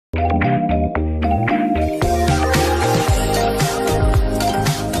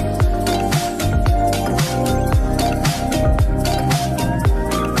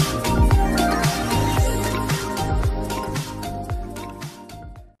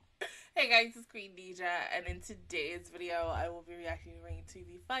guys, it's Queendija, and in today's video, I will be reacting to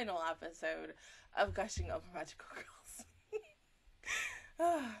the final episode of Gushing over Magical Girls.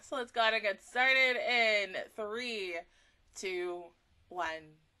 So let's go ahead and get started in 3, 2, 1,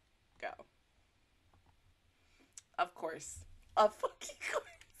 go. Of course. Of fucking course.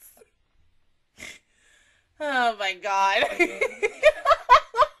 Oh my god.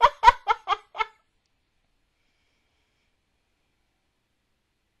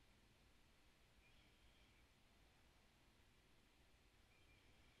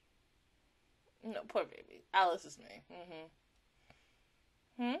 No, poor baby. Alice is me.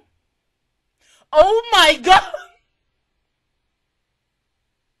 Oh my god!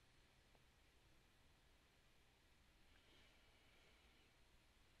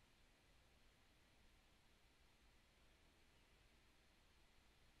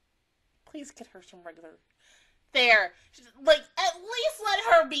 Please get her some regular... There. Like, at least let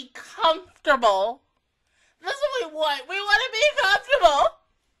her be comfortable. That's what we want. We want to be comfortable.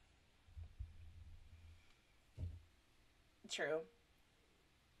 True.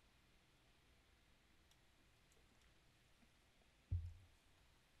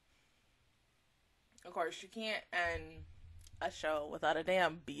 Of course, you can't end a show without a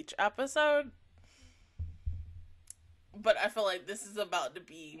damn beach episode. But I feel like this is about to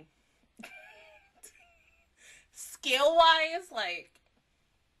be skill-wise, like,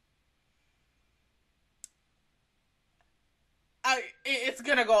 it's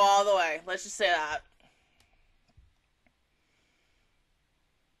gonna go all the way. Let's just say that.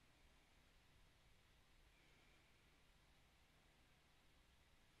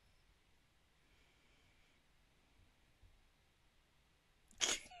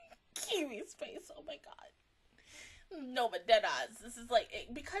 Kiwi's face, oh my god. No, but deadass. This is like,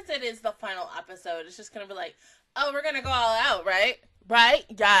 because it is the final episode, it's just gonna be like, oh, we're gonna go all out, right? Right?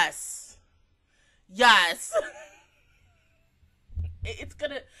 Yes. Yes. It's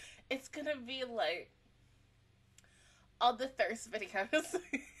gonna be like all the thirst videos that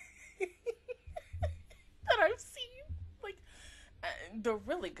I've seen. Like, the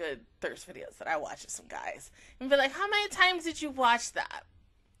really good thirst videos that I watch of some guys. And be like, how many times did you watch that?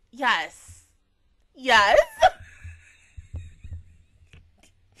 Yes. Yes.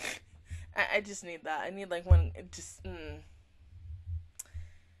 I just need that. I need like one, just,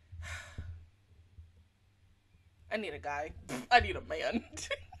 I need a guy. I need a man. That's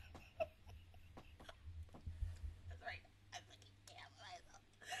right. I fucking can't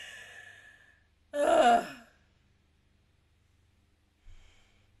myself.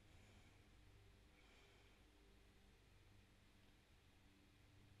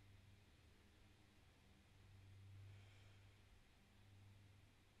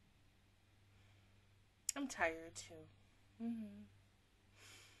 I'm tired too.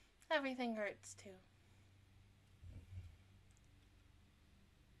 Everything hurts too.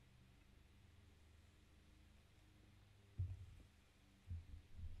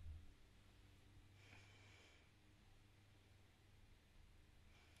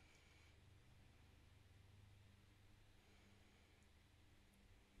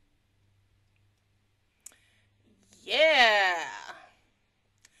 Yeah.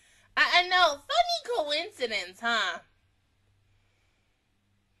 I know. Funny coincidence, huh?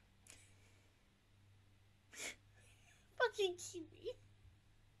 Fucking Kiwi.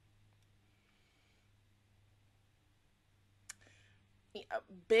 Yeah,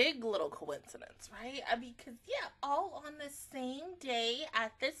 big little coincidence, right? I mean, because, yeah, all on the same day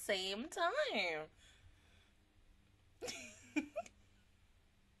at the same time.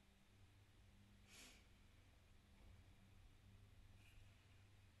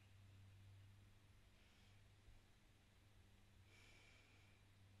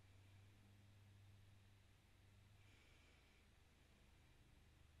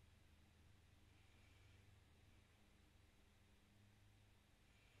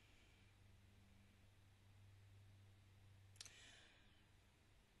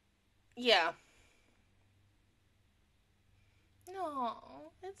 Yeah.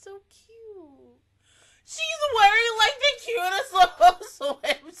 No, it's so cute. She's wearing like the cutest little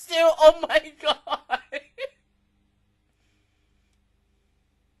swimsuit. Oh my god.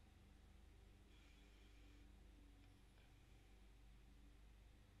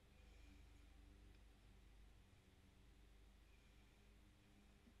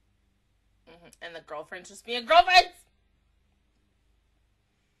 And the girlfriend's just being girlfriends.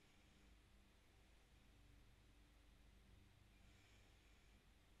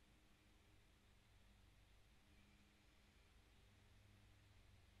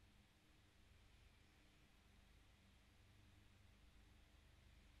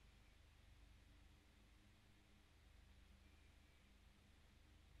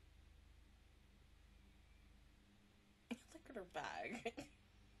 her bag.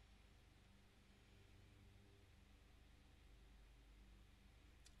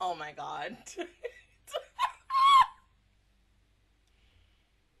 Oh my god.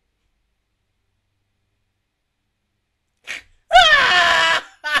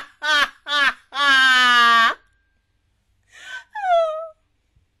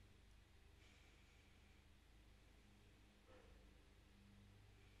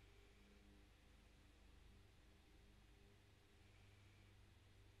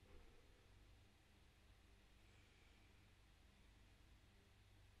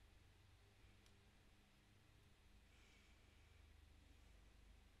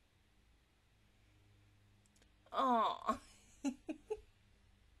 Oh.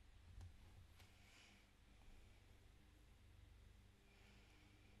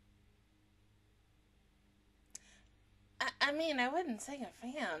 I mean, I wouldn't say a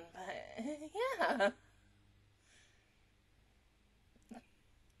fan, but yeah.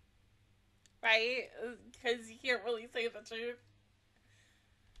 Right? Because you can't really say the truth.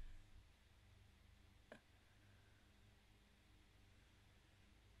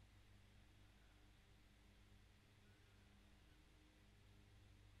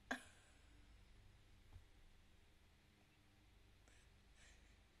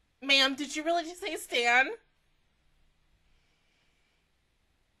 Ma'am, did you really just say Stan?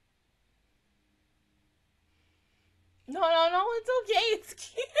 No, it's okay. It's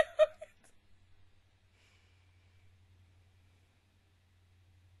cute.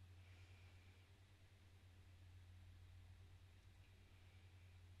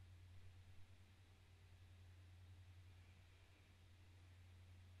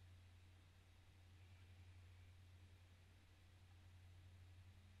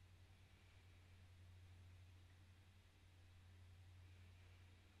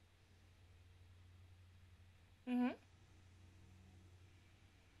 Mm-hmm.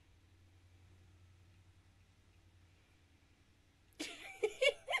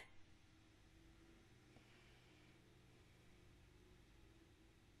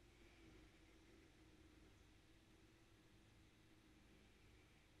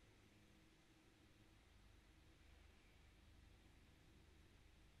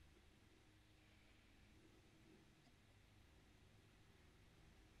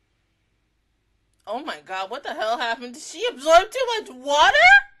 Oh my god, what the hell happened? Did she absorb too much water?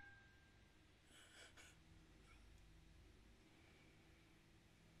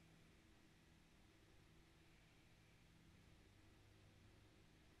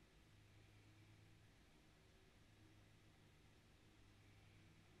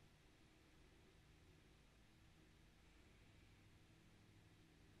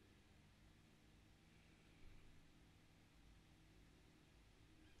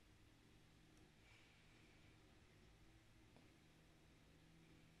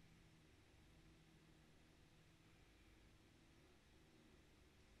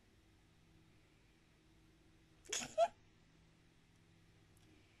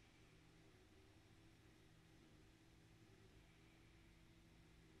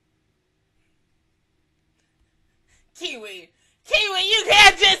 Kiwi, you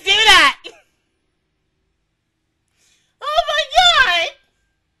can't just do that! Oh my god!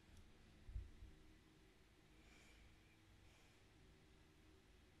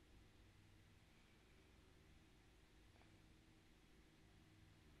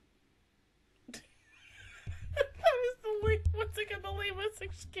 What's it gonna leave us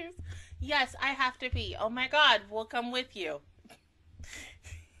excuse? Yes, I have to pee. Oh my god, we'll come with you.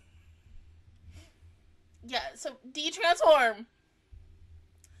 Yeah, so de-transform.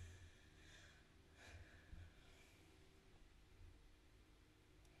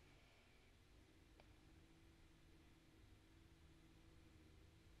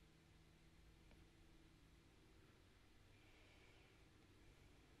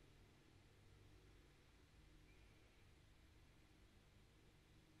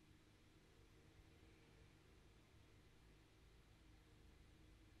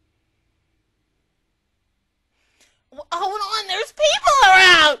 Hold on, there's people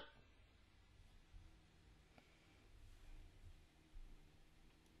around!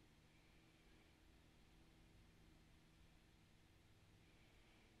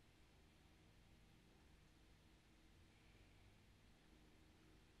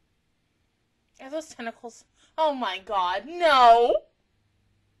 Are those tentacles? Oh my god, no!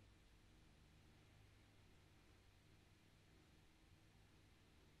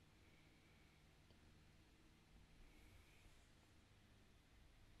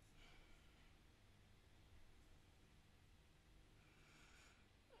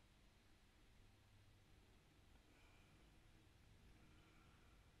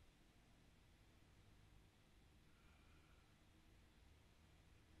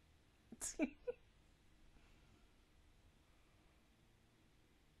 How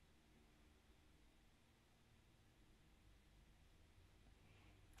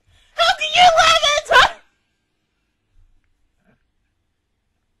can you laugh at time?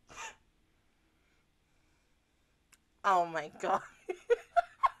 Oh my god.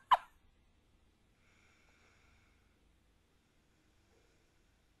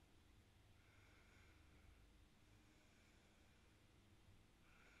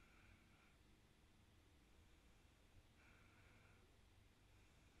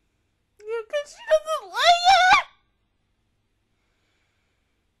 Yeah, because she doesn't like it.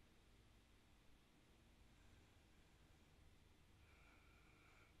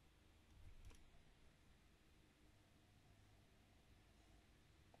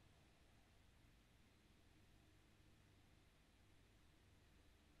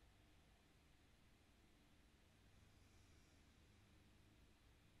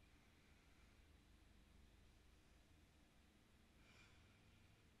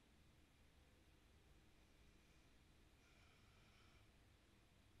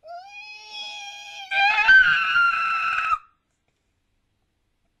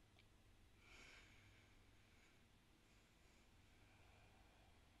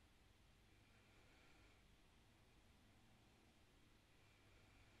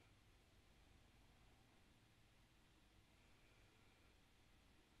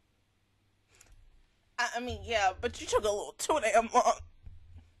 I mean, yeah, but you took a little too damn long.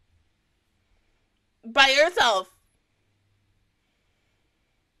 By yourself.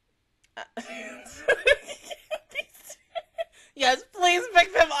 Yes, please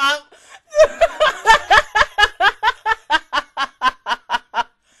pick them up.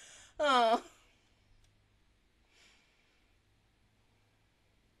 Oh.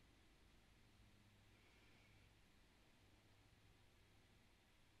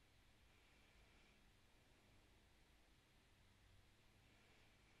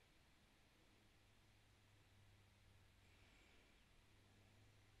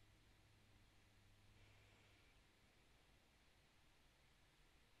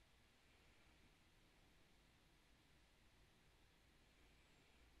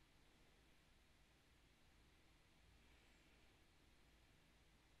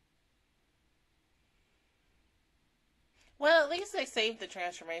 Well, at least they saved the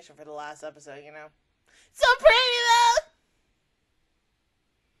transformation for the last episode, you know? So pretty, though!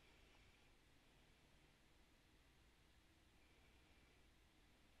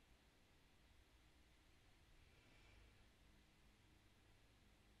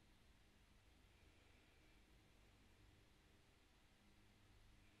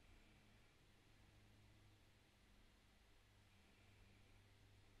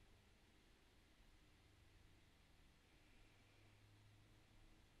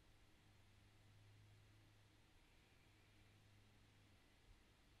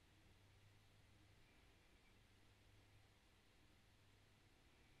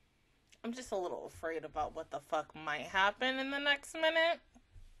 I'm just a little afraid about what the fuck might happen in the next minute.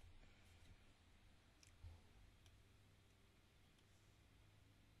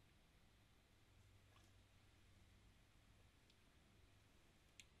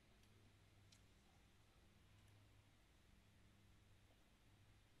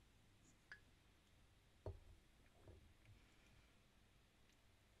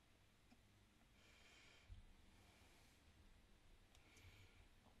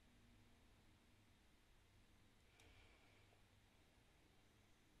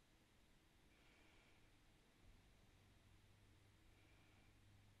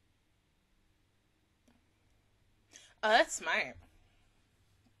 Oh, that's smart.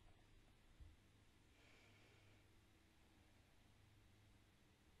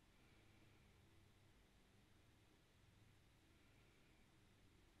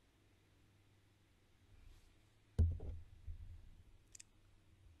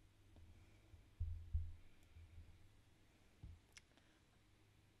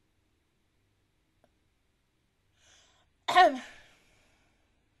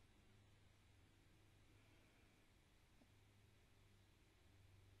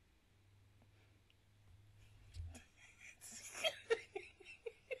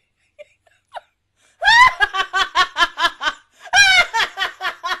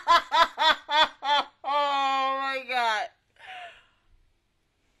 Oh my god.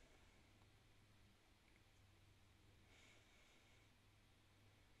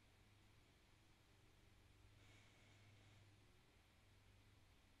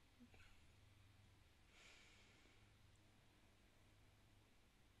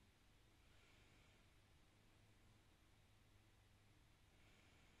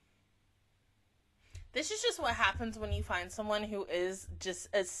 This is just what happens when you find someone who is just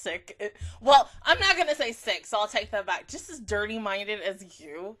as sick. Well, I'm not going to say sick, so I'll take that back. Just as dirty-minded as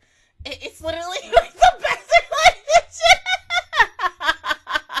you. It's literally like the best relationship.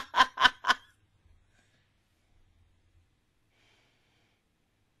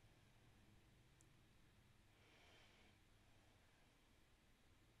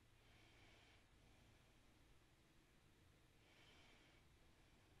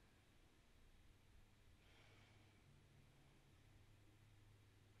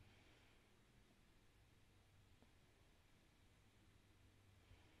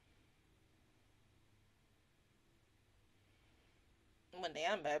 One day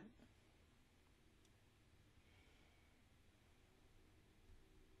I'm babe.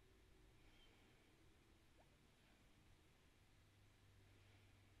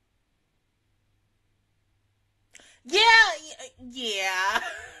 Yeah, yeah.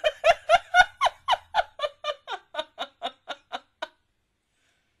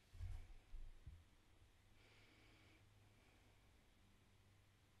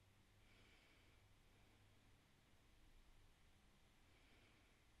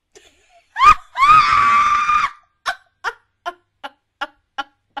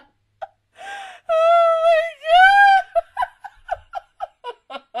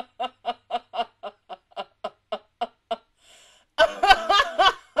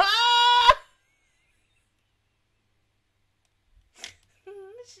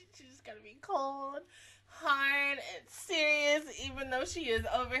 She's gotta be cold, hard, and serious, even though she is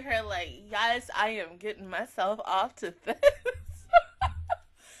over here like, yes, I am getting myself off to this.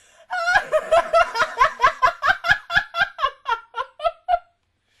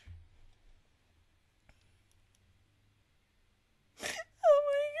 Oh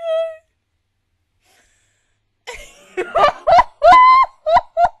my god.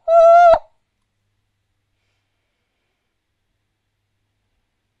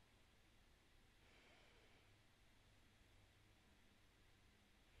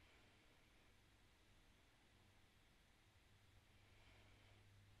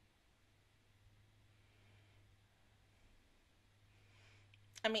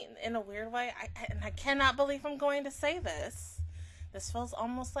 I mean, in a weird way, I cannot believe I'm going to say this. This feels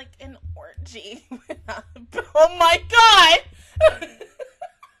almost like an orgy. Oh my god!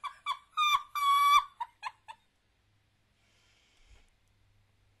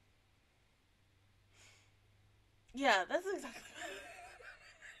 Yeah, that's exactly.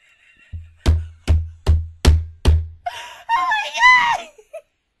 Oh my god!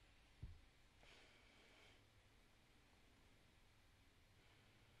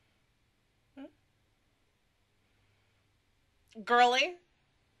 Girly.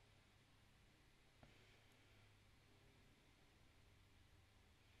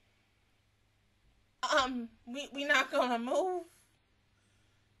 We not gonna move.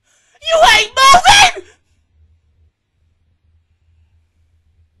 You ain't moving!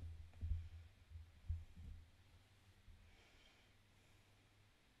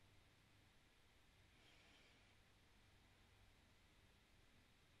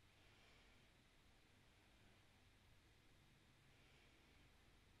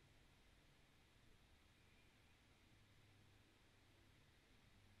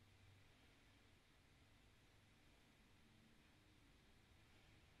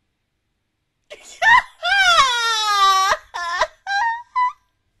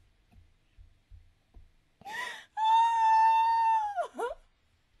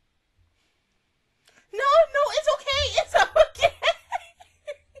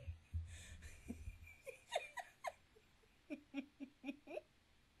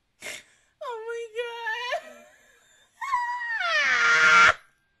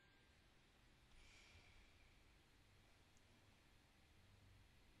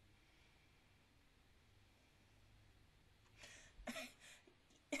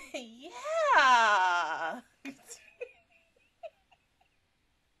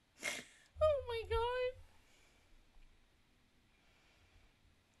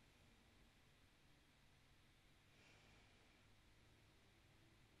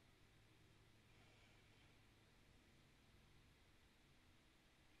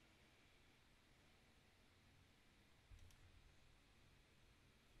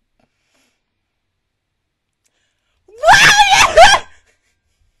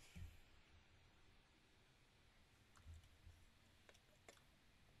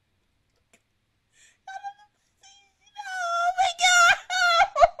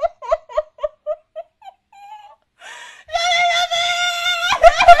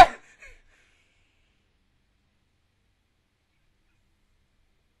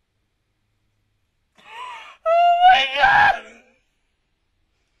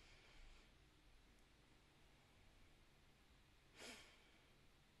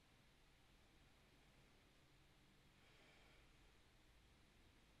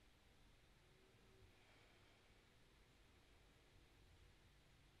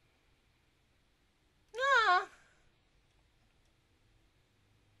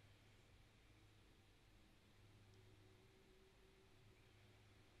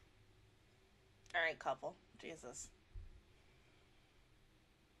 Alright, couple. Jesus.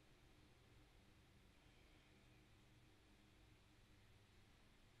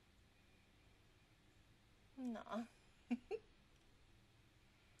 No.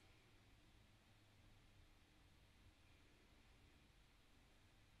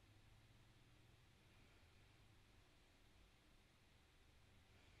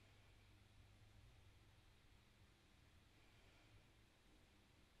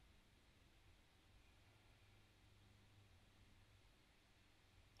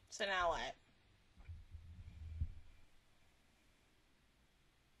 So now what?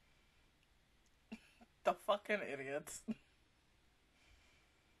 The fucking idiots.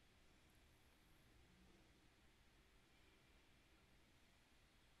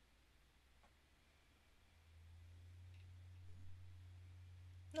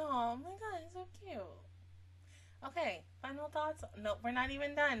 Oh my god, he's so cute. Okay, final thoughts? No, we're not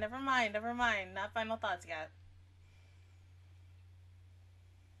even done. Never mind, never mind. Not final thoughts yet.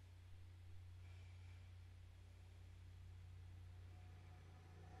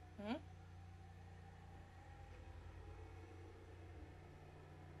 Hmm?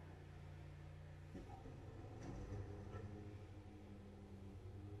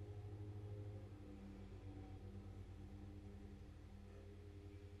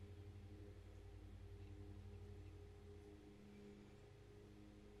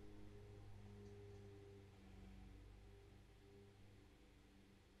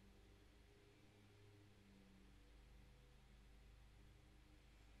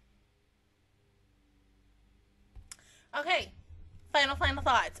 Okay, final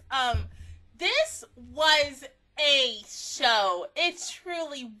thoughts. This was a show. It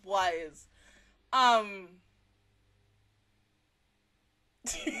truly was. Um,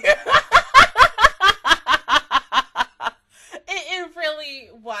 it really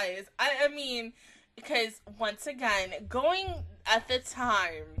was. I mean, because once again, going at the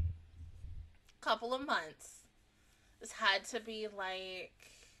time, couple of months, this had to be like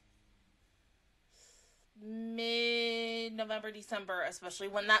mid-November, December, especially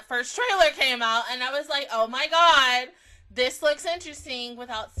when that first trailer came out, and I was like, oh my god, this looks interesting,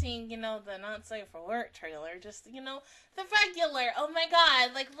 without seeing, the Not Safe for Work trailer, just, the regular, oh my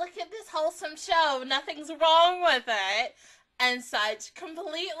god, like, look at this wholesome show, nothing's wrong with it, and such,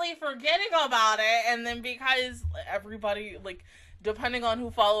 completely forgetting about it, and then because everybody, like, depending on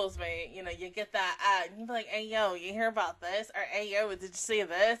who follows me, you get that ad, and you be like, hey yo, you hear about this, or hey yo, did you see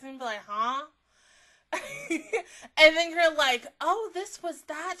this, and you be like, huh? And then you're like, oh, this was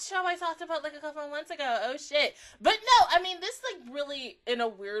that show I talked about like a couple of months ago. Oh shit. But no, I mean, this like really in a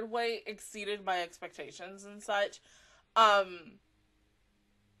weird way exceeded my expectations and such. But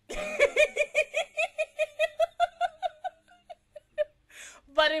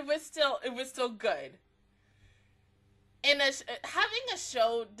it was still good. And having a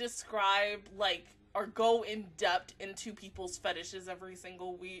show describe like or go in depth into people's fetishes every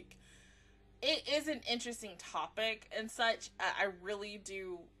single week, it is an interesting topic and such. I really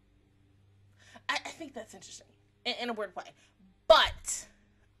do. I think that's interesting in a weird way. But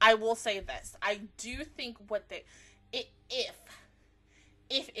I will say this: I do think what they, if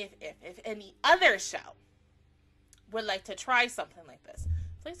any other show would like to try something like this,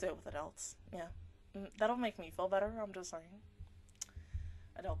 please do it with adults. Yeah, that'll make me feel better. I'm just saying.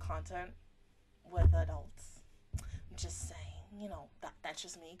 Adult content with adults. I'm just saying. That's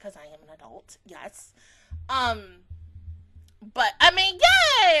just me because I am an adult. Yes. But I mean,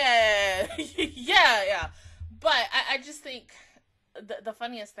 yeah. Yeah. But I just think the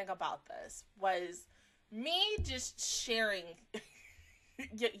funniest thing about this was me just sharing.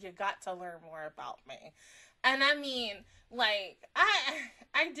 You got to learn more about me. And I mean, like,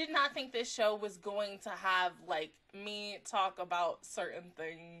 I did not think this show was going to have, like, me talk about certain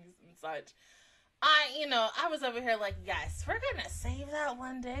things and such. I was over here like, yes, we're gonna save that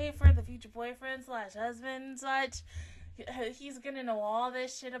one day for the future boyfriend / husband and such. He's gonna know all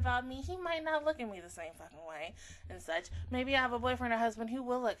this shit about me. He might not look at me the same fucking way and such. Maybe I have a boyfriend or husband who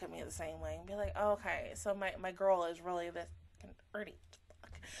will look at me the same way and be like, oh, okay, so my girl is really this early.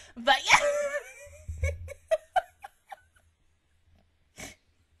 But yeah.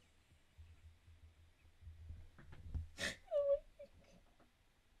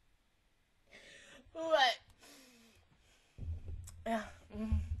 What? Yeah.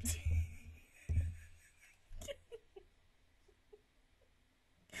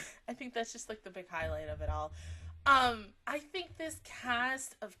 I think that's just like the big highlight of it all. I think this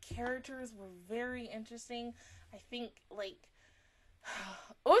cast of characters were very interesting. I think like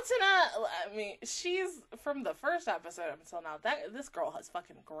Utena, I mean, she's from the first episode up until now. This girl has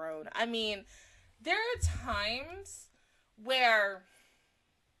fucking grown. I mean, there are times where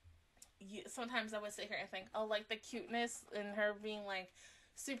sometimes I would sit here and think, oh, like the cuteness in her being like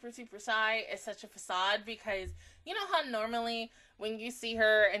super, super shy is such a facade, because you know how normally when you see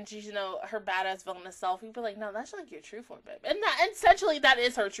her and she's, you know, her badass villainous self, you'd be like, no, that's like your true form, babe. And that, essentially, that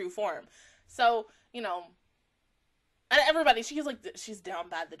is her true form. So, you know, and everybody, she's like, she's down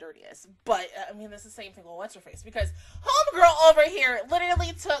bad the dirtiest. But, I mean, it's the same thing with What's-Her-Face, because homegirl over here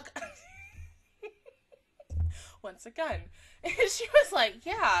literally took, once again, and she was like,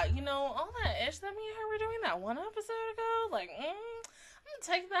 yeah, you know, all that ish that me and her were doing that one episode ago, like, I'm gonna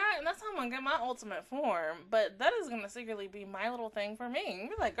take that, and that's how I'm gonna get my ultimate form, but that is gonna secretly be my little thing for me.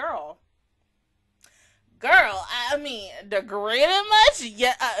 You're like, girl, I mean, degraded much?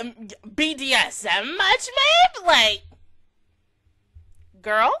 Yeah, BDSM much, babe? Like,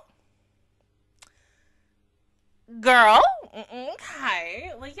 girl?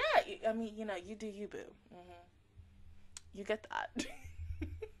 Okay. Like, yeah, I mean, you know, you do you, boo. You get that.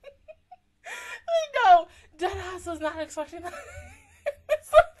 I know, deadass was not expecting that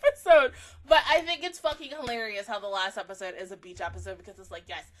this episode, but I think it's fucking hilarious how the last episode is a beach episode, because it's like,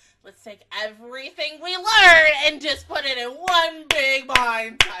 yes, let's take everything we learned and just put it in one big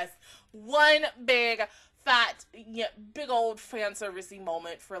mind test, one big fat, yeah, big old fan servicey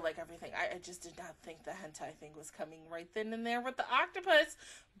moment for like everything. I just did not think the hentai thing was coming right then and there with the octopus,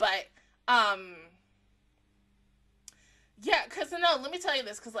 but yeah, because, no, let me tell you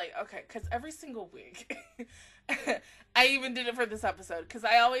this, because, like, okay, because every single week, I even did it for this episode, because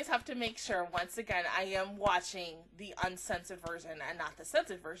I always have to make sure, once again, I am watching the uncensored version and not the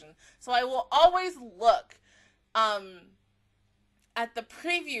censored version, so I will always look, at the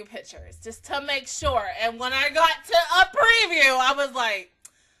preview pictures, just to make sure, and when I got to a preview, I was like,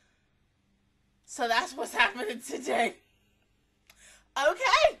 so that's what's happening today.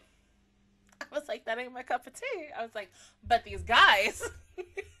 Okay. I was like, that ain't my cup of tea. I was like, but these guys,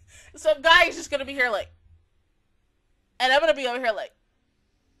 some guy is just going to be here like, and I'm going to be over here like,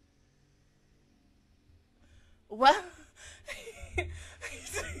 what?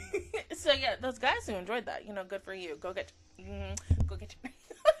 So yeah, those guys who enjoyed that, you know, good for you. Go get your...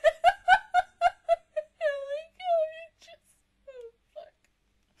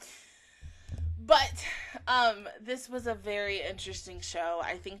 But this was a very interesting show.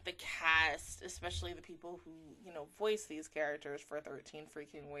 I think the cast, especially the people who, you know, voice these characters for 13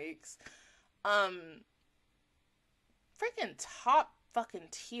 freaking weeks, freaking top fucking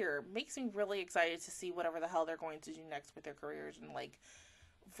tier. Makes me really excited to see whatever the hell they're going to do next with their careers and, like,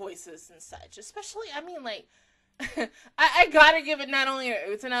 voices and such. Especially, I mean, like, I gotta give it not only a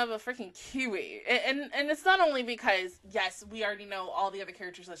Utena, but freaking Kiwi. And it's not only because, yes, we already know all the other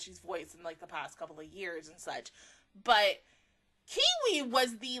characters that she's voiced in, like, the past couple of years and such, but Kiwi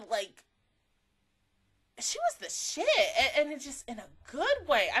was the, like, she was the shit, and it's just in a good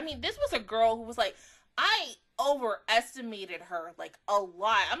way. I mean, this was a girl who was, like, I overestimated her, like, a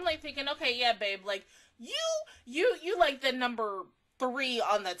lot. I'm, like, thinking, okay, yeah, babe, like, you like, the number 3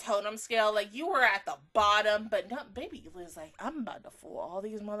 on the totem scale, like, you were at the bottom, but no, baby Liz, like, I'm about to fool all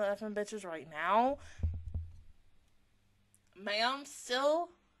these mother effing bitches right now. Ma'am, still,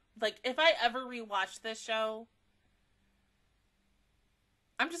 like, if I ever rewatch this show,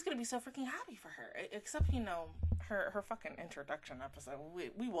 I'm just gonna be so freaking happy for her, except, you know, her fucking introduction episode. We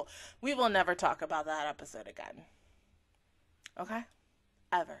will never talk about that episode again. Okay?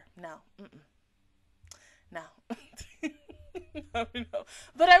 Ever. No. No. No.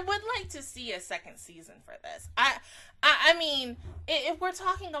 But I would like to see a second season for this. I mean, if we're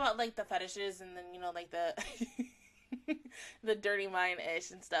talking about, like, the fetishes and then, you know, like, the the dirty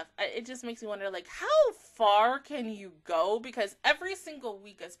mind-ish and stuff, it just makes me wonder, like, how far can you go? Because every single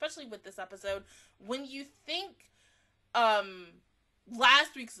week, especially with this episode, when you think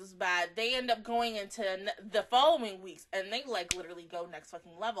last week's was bad, they end up going into the following weeks, and they, like, literally go next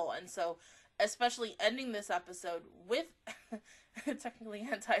fucking level. And so, especially ending this episode with technically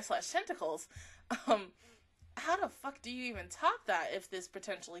hentai/tentacles, how the fuck do you even top that if this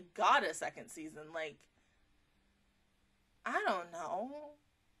potentially got a second season? Like, I don't know.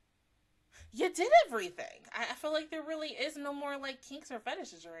 You did everything. I feel like there really is no more, like, kinks or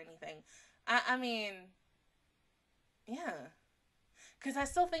fetishes or anything. I mean, yeah. Because I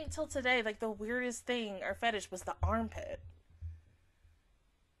still think till today, like, the weirdest thing or fetish was the armpit.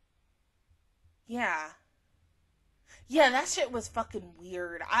 Yeah. Yeah, that shit was fucking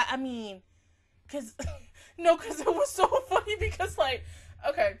weird. I mean, because, no, because it was so funny because, like,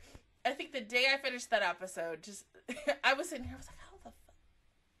 okay, I think the day I finished that episode, just, I was sitting here, I was like,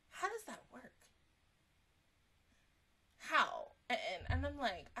 how does that work? How? And I'm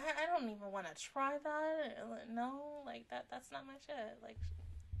like, I don't even want to try that. No, like, that's not my shit. Like,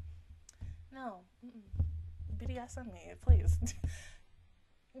 no. BDSM me, please.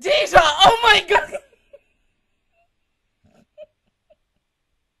 Deja! Oh my god!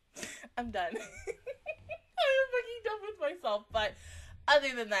 I'm done. I'm fucking done with myself, but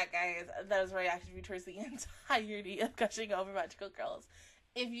other than that, guys, that was my reaction towards the entirety of Gushing over Magical Girls.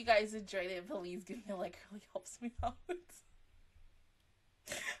 If you guys enjoyed it, please give me a like, it really helps me out.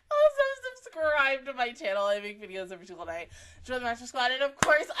 Also, subscribe to my channel. I make videos every single night. Join the Master Squad, and of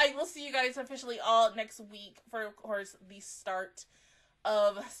course, I will see you guys officially all next week for, of course, the start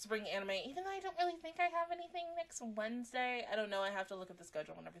of spring anime. Even though I don't really think I have anything next Wednesday. I don't know. I have to look at the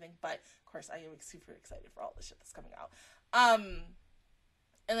schedule and everything. But, of course, I am super excited for all the shit that's coming out.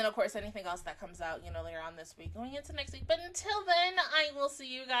 And then, of course, anything else that comes out, you know, later on this week, going into next week. But until then, I will see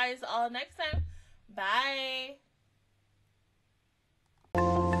you guys all next time. Bye!